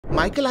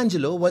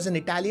Michelangelo was an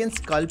Italian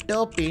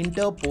sculptor,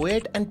 painter,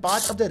 poet, and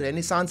part of the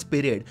Renaissance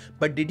period.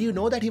 But did you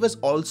know that he was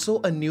also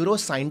a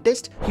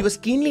neuroscientist? He was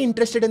keenly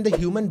interested in the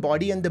human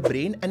body and the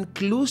brain, and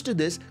clues to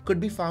this could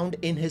be found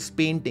in his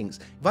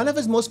paintings. One of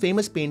his most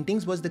famous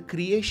paintings was the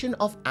creation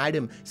of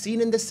Adam,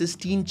 seen in the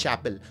Sistine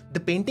Chapel. The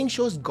painting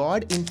shows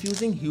God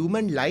infusing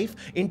human life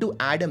into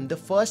Adam, the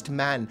first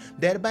man,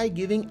 thereby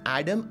giving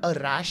Adam a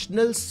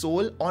rational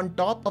soul on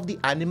top of the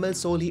animal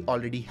soul he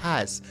already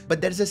has. But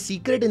there's a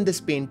secret in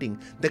this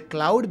painting. The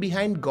cloud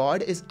behind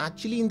God is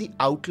actually in the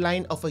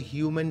outline of a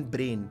human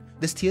brain.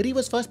 This theory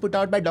was first put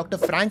out by Dr.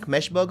 Frank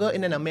Meshberger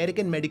in an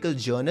American medical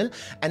journal,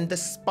 and the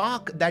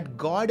spark that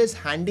God is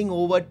handing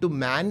over to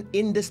man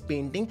in this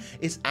painting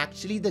is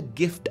actually the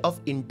gift of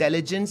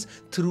intelligence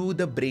through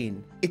the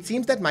brain. It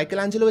seems that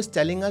Michelangelo is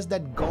telling us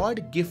that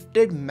God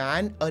gifted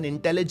man an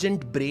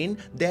intelligent brain,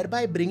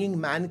 thereby bringing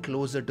man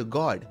closer to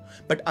God.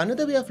 But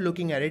another way of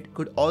looking at it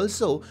could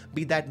also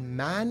be that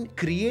man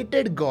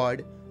created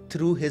God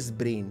through his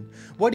brain. What